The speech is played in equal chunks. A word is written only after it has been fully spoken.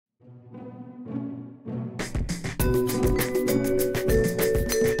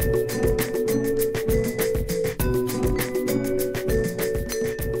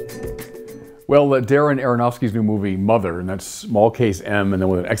Well, Darren Aronofsky's new movie, Mother, and that's small case M and then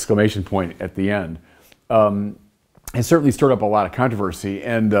with an exclamation point at the end, has certainly stirred up a lot of controversy.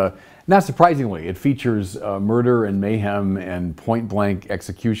 And not surprisingly, it features murder and mayhem and point-blank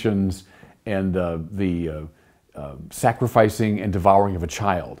executions and the sacrificing and devouring of a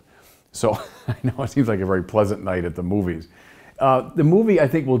child. So I know it seems like a very pleasant night at the movies. The movie, I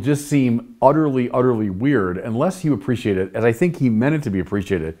think, will just seem utterly, utterly weird unless you appreciate it, as I think he meant it to be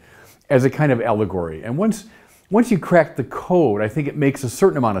appreciated, as a kind of allegory. And once you crack the code, I think it makes a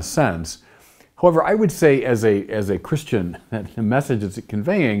certain amount of sense. However, I would say as a Christian that the message it's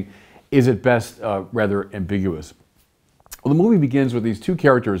conveying is at best rather ambiguous. Well, the movie begins with these two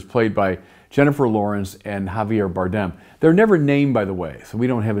characters played by Jennifer Lawrence and Javier Bardem. They're never named, by the way, so we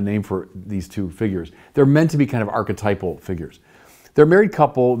don't have a name for these two figures. They're meant to be kind of archetypal figures. They're a married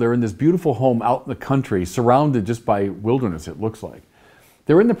couple. They're in this beautiful home out in the country, surrounded just by wilderness, it looks like.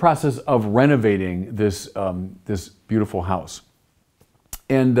 They're in the process of renovating this, this beautiful house.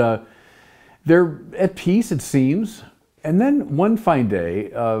 And they're at peace, it seems. And then one fine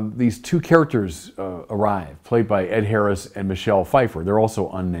day, these two characters arrive, played by Ed Harris and Michelle Pfeiffer. They're also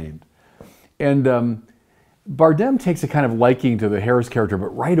unnamed. And Bardem takes a kind of liking to the Harris character, but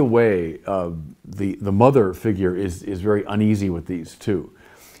right away, the mother figure is very uneasy with these two.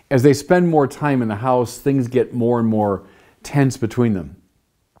 As they spend more time in the house, things get more and more tense between them.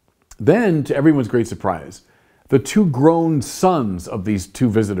 Then, to everyone's great surprise, the two grown sons of these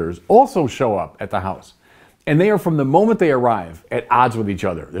two visitors also show up at the house. And they are, from the moment they arrive, at odds with each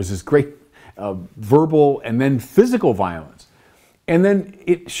other. There's this great verbal and then physical violence. And then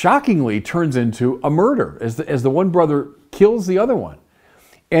it shockingly turns into a murder as the one brother kills the other one.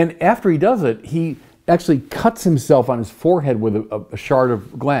 And after he does it, he actually cuts himself on his forehead with a shard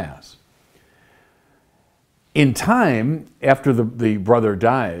of glass. In time, after the brother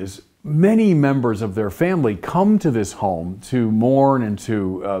dies, many members of their family come to this home to mourn and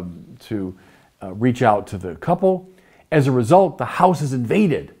to reach out to the couple. As a result, the house is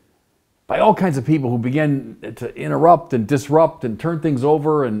invaded by all kinds of people who begin to interrupt and disrupt and turn things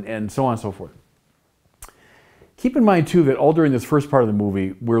over and so on and so forth. Keep in mind, too, that all during this first part of the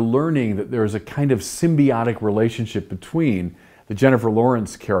movie, we're learning that there's a kind of symbiotic relationship between the Jennifer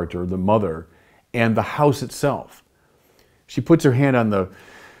Lawrence character, the mother, and the house itself. She puts her hand on the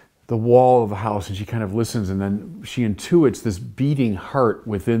wall of the house and she kind of listens, and then she intuits this beating heart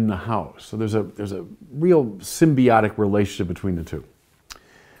within the house. So there's a real symbiotic relationship between the two.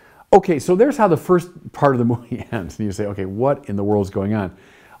 Okay, so there's how the first part of the movie ends. And you say, okay, what in the world is going on?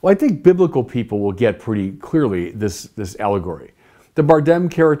 Well, I think biblical people will get pretty clearly this allegory. The Bardem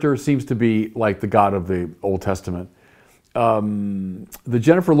character seems to be like the God of the Old Testament. The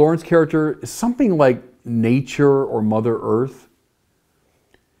Jennifer Lawrence character is something like nature or Mother Earth.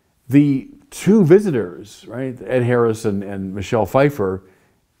 The two visitors, right, Ed Harris and Michelle Pfeiffer,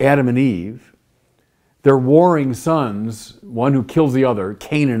 Adam and Eve, they're warring sons, one who kills the other,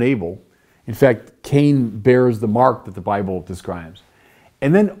 Cain and Abel. In fact, Cain bears the mark that the Bible describes.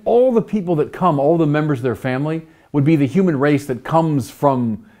 And then all the people that come, all the members of their family, would be the human race that comes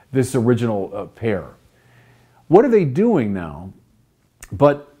from this original pair. What are they doing now?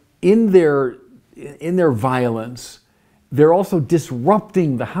 But in their violence, they're also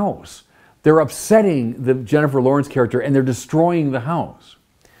disrupting the house. They're upsetting the Jennifer Lawrence character and they're destroying the house.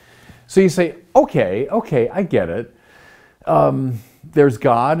 So you say, okay, I get it. There's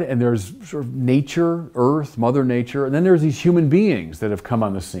God and there's sort of nature, earth, Mother Nature, and then there's these human beings that have come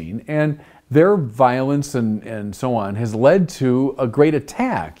on the scene, and their violence and so on has led to a great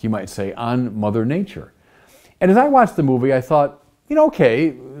attack, you might say, on Mother Nature. And as I watched the movie, I thought, you know,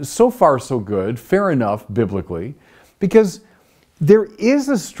 okay, so far so good, fair enough biblically, because there is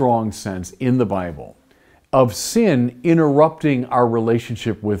a strong sense in the Bible of sin interrupting our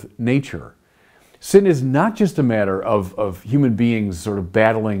relationship with nature. Sin is not just a matter of human beings sort of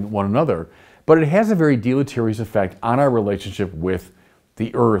battling one another, but it has a very deleterious effect on our relationship with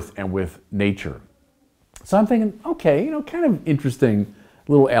the earth and with nature. So I'm thinking, okay, you know, kind of interesting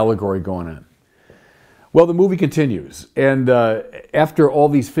little allegory going on. Well, the movie continues, and after all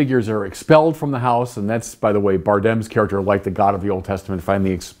these figures are expelled from the house, and that's, by the way, Bardem's character, like the God of the Old Testament,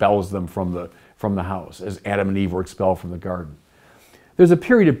 finally expels them from the house, as Adam and Eve were expelled from the garden. There's a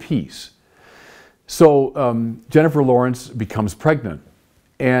period of peace. So Jennifer Lawrence becomes pregnant,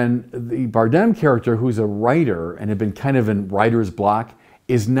 and the Bardem character, who's a writer and had been kind of in writer's block,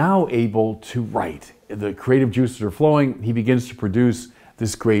 is now able to write. The creative juices are flowing. He begins to produce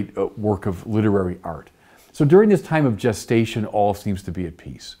this great work of literary art. So during this time of gestation, all seems to be at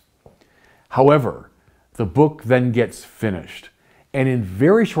peace. However, the book then gets finished, And in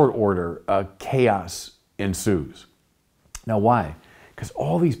very short order, chaos ensues. Now, why? Because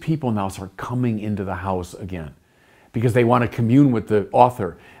all these people now start coming into the house again because they want to commune with the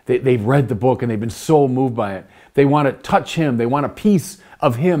author. They've read the book and they've been so moved by it. They want to touch him. They want a piece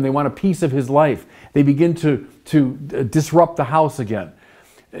of him. They want a piece of his life. They begin to disrupt the house again.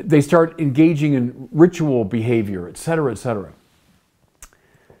 They start engaging in ritual behavior, etc., etc.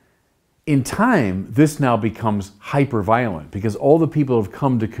 In time, this now becomes hyper-violent because all the people who have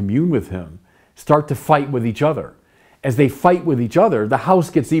come to commune with him start to fight with each other. As they fight with each other, the house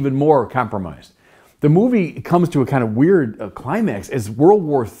gets even more compromised. The movie comes to a kind of weird climax as World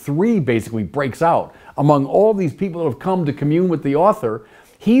War III basically breaks out. Among all these people who have come to commune with the author,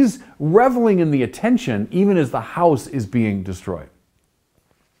 he's reveling in the attention even as the house is being destroyed.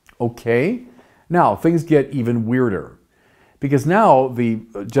 Okay, now things get even weirder. Because now the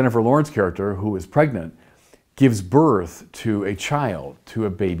Jennifer Lawrence character, who is pregnant, gives birth to a child, to a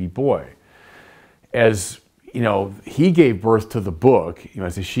baby boy. As you know, he gave birth to the book, I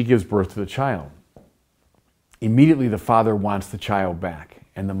say she gives birth to the child. Immediately the father wants the child back,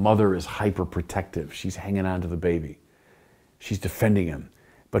 and the mother is hyper protective. She's hanging on to the baby. She's defending him.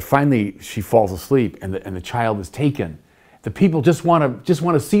 But finally she falls asleep and the child is taken. The people just want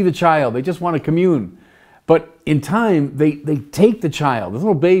to see the child. They just want to commune. But in time, they take the child, this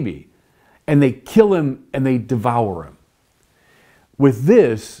little baby, and they kill him and they devour him. With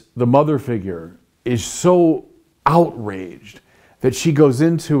this, the mother figure is so outraged that she goes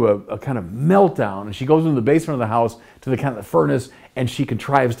into a kind of meltdown, and she goes into the basement of the house to the kind of the furnace, and she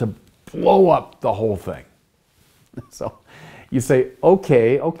contrives to blow up the whole thing. So you say,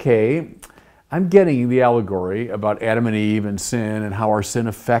 okay, I'm getting the allegory about Adam and Eve and sin and how our sin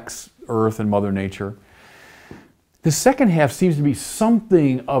affects earth and Mother Nature. The second half seems to be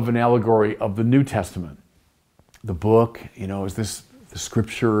something of an allegory of the New Testament. The book, is this the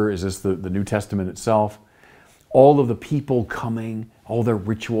Scripture? Is this the New Testament itself? All of the people coming, all their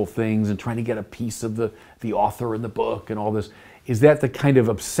ritual things and trying to get a piece of the author in the book and all this. Is that the kind of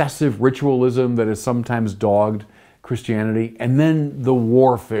obsessive ritualism that has sometimes dogged Christianity? And then the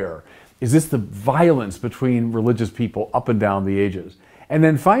warfare. Is this the violence between religious people up and down the ages? And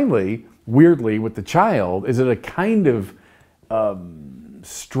then finally, weirdly, with the child, is it a kind of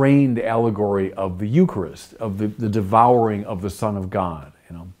strained allegory of the Eucharist, of the devouring of the Son of God?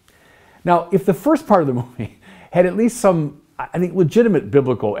 Now, if the first part of the movie had at least some, I think, legitimate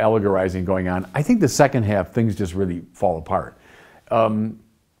biblical allegorizing going on, I think the second half, things just really fall apart.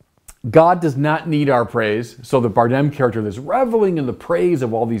 God does not need our praise, so the Bardem character that's reveling in the praise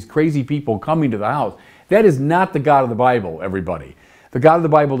of all these crazy people coming to the house, that is not the God of the Bible, everybody. The God of the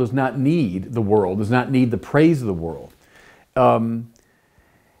Bible does not need the world, does not need the praise of the world.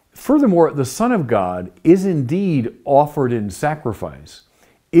 Furthermore, the Son of God is indeed offered in sacrifice,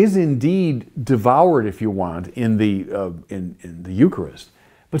 is indeed devoured, if you want, in the Eucharist.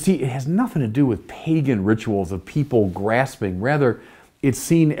 But see, it has nothing to do with pagan rituals of people grasping. Rather, it's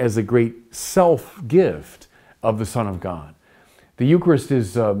seen as a great self-gift of the Son of God. The Eucharist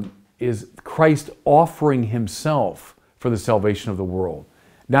is Christ offering himself for the salvation of the world,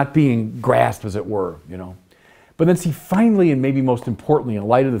 not being grasped, as it were, But then see, finally, and maybe most importantly, in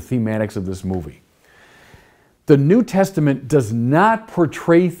light of the thematics of this movie, the New Testament does not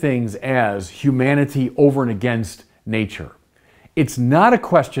portray things as humanity over and against nature. It's not a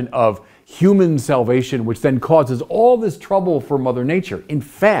question of human salvation, which then causes all this trouble for Mother Nature. In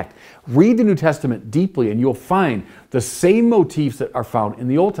fact, read the New Testament deeply and you'll find the same motifs that are found in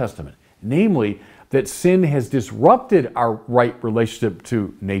the Old Testament. Namely, that sin has disrupted our right relationship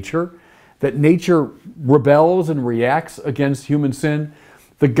to nature, that nature rebels and reacts against human sin.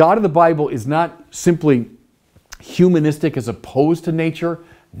 The God of the Bible is not simply humanistic as opposed to nature.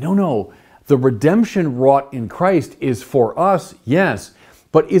 No. The redemption wrought in Christ is for us, yes,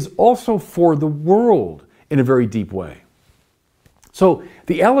 but is also for the world in a very deep way. So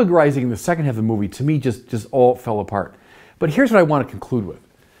the allegorizing in the second half of the movie, to me, just all fell apart. But here's what I want to conclude with.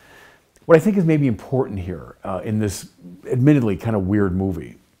 What I think is maybe important here in this admittedly kind of weird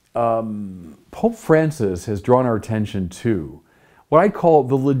movie. Pope Francis has drawn our attention to what I call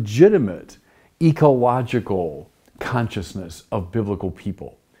the legitimate ecological consciousness of biblical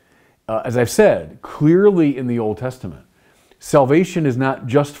people. As I've said, clearly in the Old Testament, salvation is not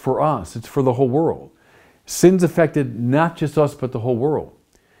just for us, it's for the whole world. Sin's affected not just us, but the whole world.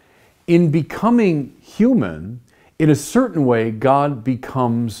 In becoming human, in a certain way, God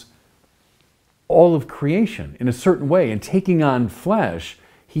becomes all of creation in a certain way. And taking on flesh,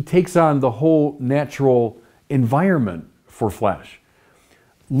 he takes on the whole natural environment for flesh.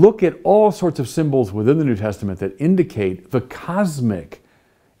 look at all sorts of symbols within the New Testament that indicate the cosmic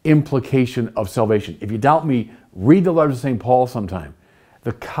implication of salvation. If you doubt me, read the letters of St. Paul sometime.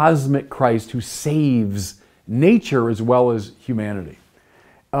 The cosmic Christ who saves nature as well as humanity.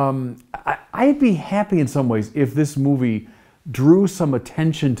 I'd be happy in some ways if this movie drew some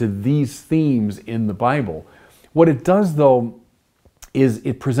attention to these themes in the Bible. What it does, though, is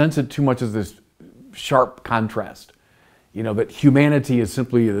it presents it too much as this sharp contrast. You know, that humanity is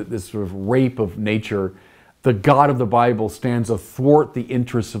simply this sort of rape of nature. The God of the Bible stands athwart the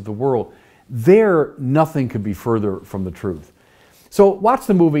interests of the world. There, nothing could be further from the truth. So watch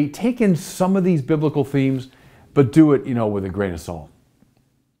the movie, take in some of these biblical themes, but do it, with a grain of salt.